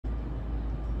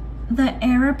The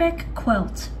Arabic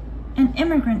Quilt, an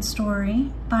Immigrant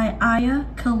Story by Aya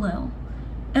Khalil,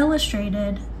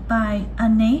 illustrated by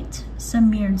Anait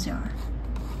Semirdzhyan.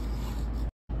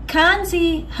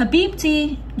 Kanzi,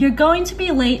 Habibti, you're going to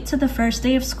be late to the first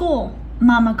day of school,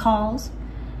 Mama calls.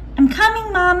 I'm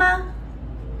coming, Mama.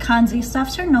 Kanzi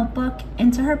stuffs her notebook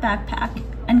into her backpack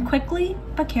and quickly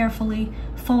but carefully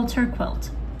folds her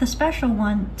quilt, the special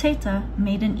one Tata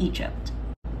made in Egypt.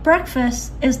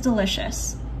 Breakfast is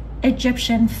delicious.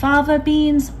 Egyptian fava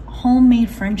beans, homemade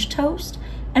French toast,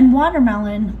 and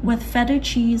watermelon with feta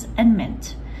cheese and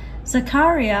mint.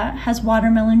 Zakaria has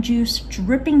watermelon juice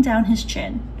dripping down his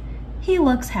chin. He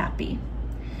looks happy.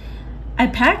 I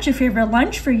packed your favorite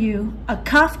lunch for you, a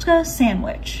kafta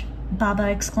sandwich, Baba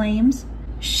exclaims.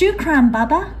 Shukran,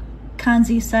 Baba,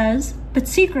 Kanzi says, but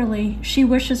secretly she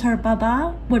wishes her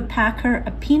Baba would pack her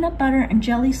a peanut butter and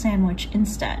jelly sandwich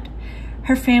instead.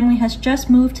 Her family has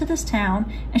just moved to this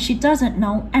town and she doesn't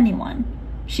know anyone.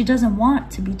 She doesn't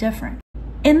want to be different.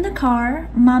 In the car,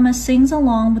 Mama sings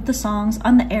along with the songs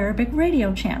on the Arabic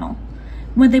radio channel.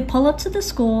 When they pull up to the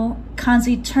school,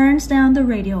 Kanzi turns down the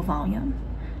radio volume.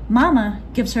 Mama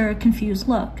gives her a confused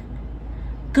look.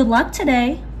 Good luck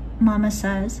today, Mama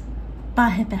says.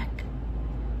 Bahibek.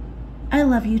 I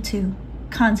love you too,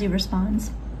 Kanzi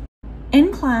responds.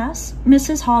 In class,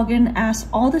 Mrs. Hogan asks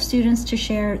all the students to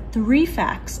share 3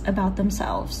 facts about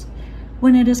themselves.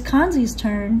 When it is Kanzi's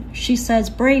turn, she says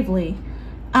bravely,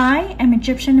 I am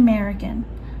Egyptian American.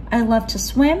 I love to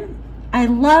swim. I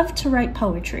love to write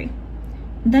poetry.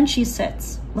 Then she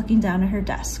sits, looking down at her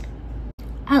desk.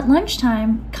 At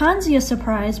lunchtime, Kanzi is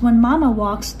surprised when Mama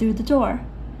walks through the door.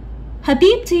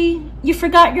 Habibti, you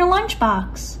forgot your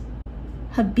lunchbox.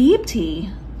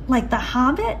 Habibti, like the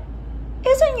Hobbit?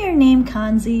 Isn't your name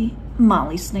Kanzi?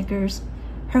 Molly snickers.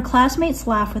 Her classmates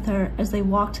laugh with her as they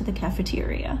walk to the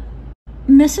cafeteria.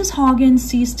 Mrs. Hogan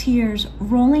sees tears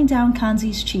rolling down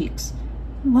Kanzi's cheeks.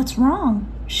 What's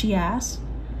wrong? She asks.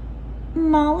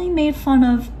 Molly made fun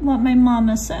of what my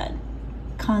mama said,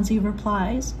 Kanzi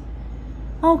replies.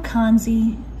 Oh,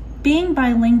 Kanzi, being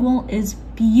bilingual is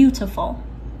beautiful,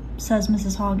 says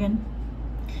Mrs. Hogan.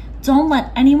 Don't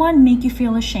let anyone make you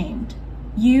feel ashamed.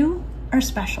 You are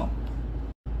special.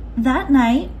 That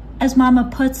night, as Mama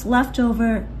puts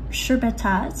leftover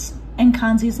sherbetats in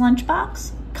Kanzi's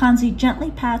lunchbox, Kanzi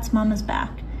gently pats Mama's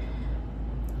back.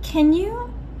 Can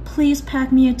you please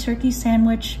pack me a turkey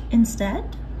sandwich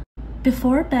instead?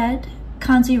 Before bed,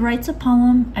 Kanzi writes a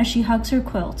poem as she hugs her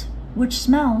quilt, which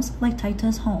smells like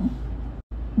Taita's home.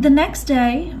 The next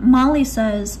day, Molly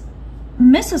says,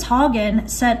 Mrs. Hogan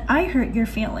said I hurt your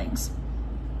feelings.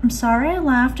 I'm sorry I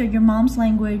laughed at your mom's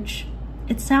language.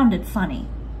 It sounded funny.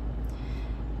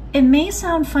 It may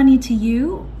sound funny to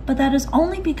you, but that is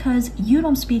only because you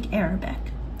don't speak Arabic,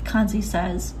 Kanzi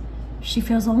says. She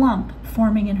feels a lump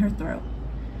forming in her throat.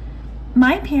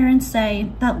 My parents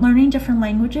say that learning different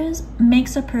languages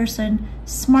makes a person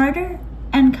smarter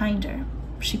and kinder,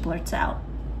 she blurts out.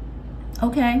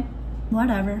 Okay,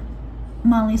 whatever,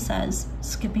 Molly says,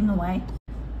 skipping away.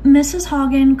 Mrs.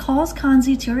 Hogan calls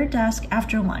Kanzi to her desk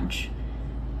after lunch.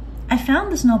 I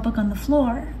found this notebook on the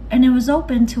floor, and it was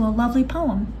open to a lovely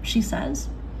poem, she says.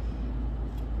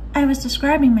 I was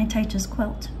describing my Taita's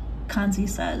quilt, Kanzi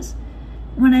says.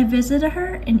 When I visited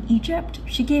her in Egypt,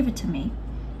 she gave it to me.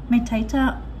 My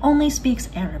Taita only speaks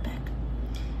Arabic.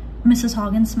 Mrs.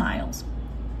 Hogan smiles.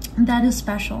 That is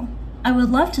special. I would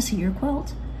love to see your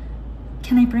quilt.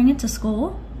 Can I bring it to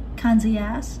school? Kanzi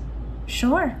asks.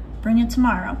 Sure, bring it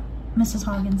tomorrow, Mrs.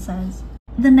 Hogan says.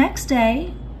 The next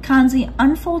day, Kanzi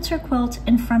unfolds her quilt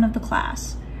in front of the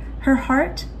class. Her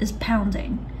heart is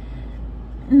pounding.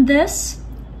 This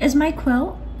is my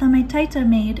quilt that my Taita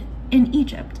made in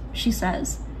Egypt, she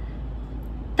says.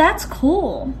 That's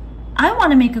cool. I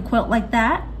want to make a quilt like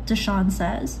that, Deshawn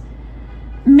says.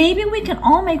 Maybe we can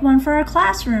all make one for our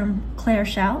classroom, Claire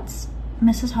shouts.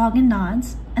 Mrs. Hogan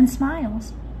nods and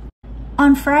smiles.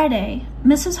 On Friday,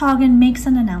 Mrs. Hogan makes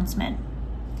an announcement.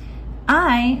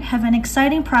 I have an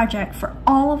exciting project for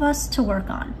all of us to work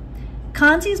on.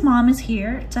 Kanzi's mom is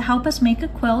here to help us make a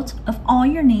quilt of all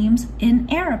your names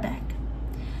in Arabic.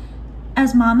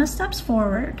 As Mama steps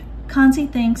forward, Kanzi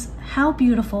thinks how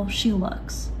beautiful she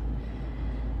looks.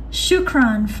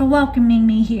 Shukran for welcoming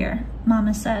me here,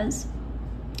 Mama says.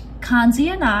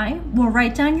 Kanzi and I will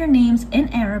write down your names in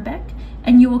Arabic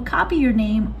and you will copy your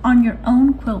name on your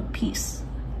own quilt piece.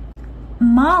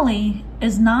 Molly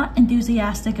is not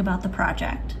enthusiastic about the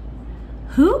project.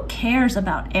 Who cares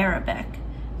about Arabic?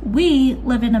 We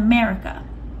live in America.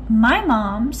 My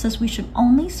mom says we should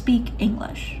only speak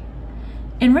English.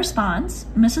 In response,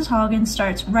 Mrs. Hogan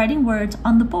starts writing words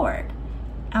on the board.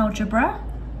 algebra,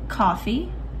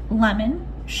 coffee, lemon,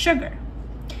 sugar.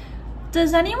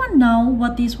 Does anyone know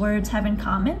what these words have in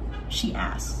common? She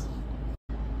asks.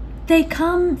 They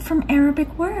come from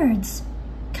Arabic words,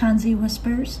 Kanzi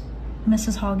whispers.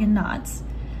 Mrs. Hogan nods.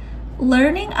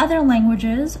 Learning other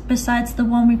languages besides the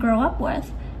one we grow up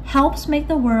with helps make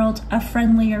the world a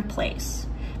friendlier place.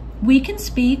 We can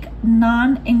speak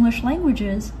non-English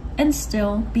languages and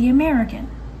still be American.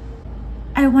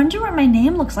 I wonder what my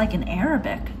name looks like in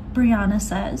Arabic, Brianna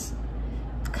says.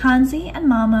 Kanzi and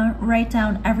Mama write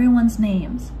down everyone's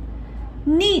names.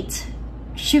 Neat!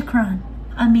 Shukran,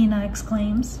 Amina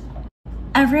exclaims.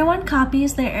 Everyone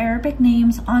copies their Arabic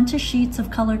names onto sheets of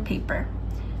colored paper.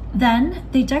 Then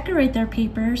they decorate their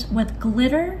papers with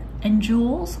glitter and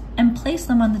jewels and place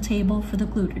them on the table for the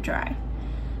glue to dry.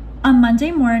 On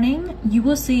Monday morning, you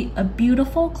will see a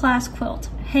beautiful class quilt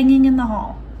hanging in the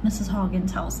hall, Mrs. Hogan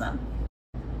tells them.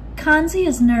 Kanzi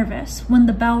is nervous when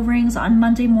the bell rings on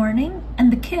Monday morning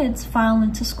and the kids file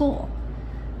into school.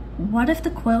 What if the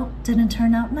quilt didn't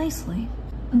turn out nicely?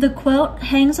 The quilt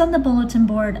hangs on the bulletin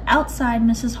board outside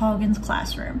Mrs. Hogan's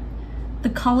classroom. The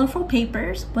colorful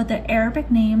papers with their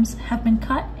Arabic names have been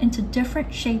cut into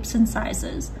different shapes and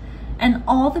sizes, and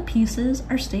all the pieces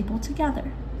are stapled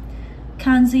together.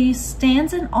 Kanzi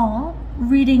stands in awe,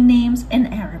 reading names in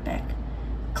Arabic.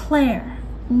 Claire,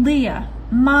 Leah,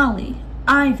 Molly,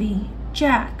 Ivy,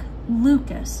 Jack,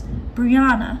 Lucas,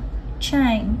 Brianna,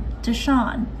 Chang,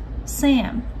 Deshawn,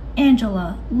 Sam,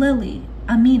 Angela, Lily,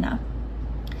 Amina.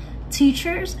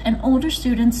 Teachers and older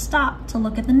students stop to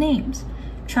look at the names,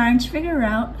 trying to figure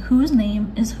out whose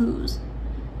name is whose.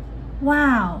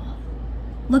 Wow,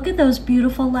 look at those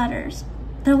beautiful letters.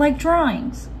 They're like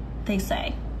drawings, they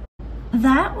say.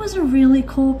 That was a really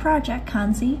cool project,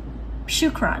 Kanzi.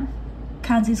 Shukran,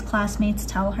 Kanzi's classmates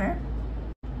tell her.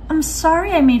 I'm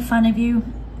sorry I made fun of you,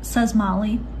 says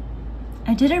Molly.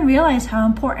 I didn't realize how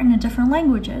important a different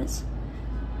language is.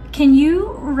 Can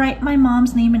you write my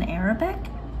mom's name in Arabic?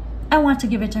 I want to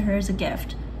give it to her as a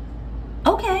gift.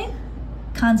 Okay,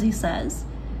 Kanzi says.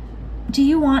 Do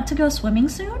you want to go swimming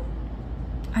soon?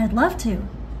 I'd love to,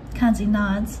 Kanzi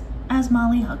nods as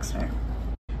Molly hugs her.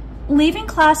 Leaving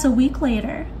class a week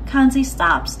later, Kanzi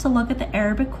stops to look at the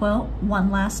Arabic quilt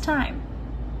one last time.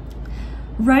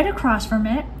 Right across from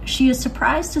it, she is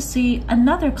surprised to see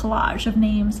another collage of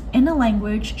names in a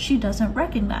language she doesn't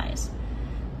recognize.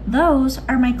 Those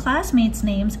are my classmates'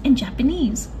 names in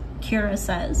Japanese, Kira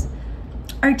says.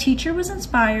 Our teacher was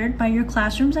inspired by your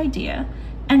classroom's idea,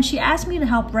 and she asked me to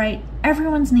help write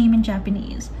everyone's name in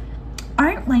Japanese.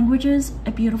 Aren't languages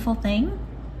a beautiful thing?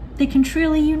 They can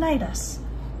truly unite us.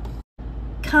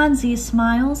 Kanzi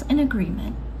smiles in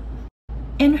agreement.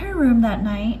 In her room that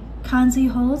night, Kanzi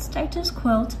holds Daita's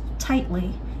quilt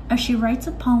tightly as she writes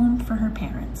a poem for her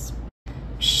parents.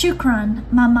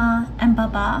 Shukran, Mama and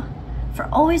Baba, for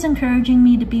always encouraging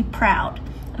me to be proud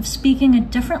of speaking a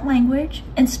different language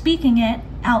and speaking it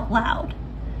out loud.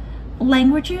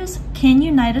 Languages can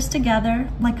unite us together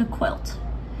like a quilt,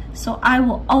 so I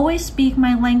will always speak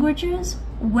my languages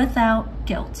without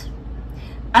guilt.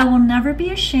 I will never be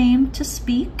ashamed to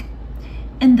speak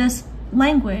in this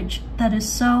language that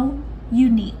is so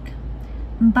unique.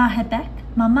 Bahebek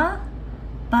Mama,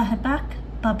 Bahebek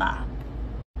Baba.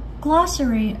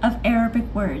 Glossary of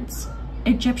Arabic words,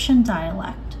 Egyptian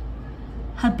dialect.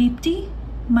 Habibti,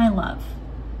 my love.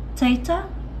 Taita,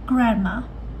 grandma.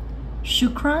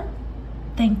 Shukran,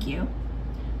 thank you.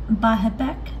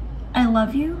 Bahebek, I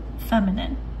love you,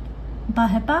 feminine.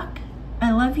 Bahebak,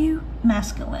 I love you,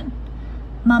 masculine.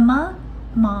 Mama,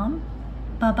 mom.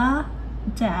 Baba,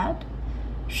 dad.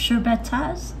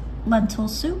 Sherbetaz, lentil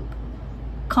soup.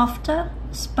 Kofta,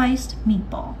 spiced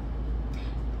meatball.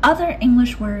 Other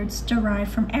English words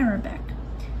derived from Arabic.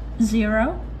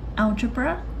 Zero,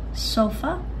 algebra,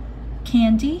 sofa,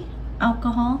 candy,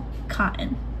 alcohol,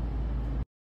 cotton.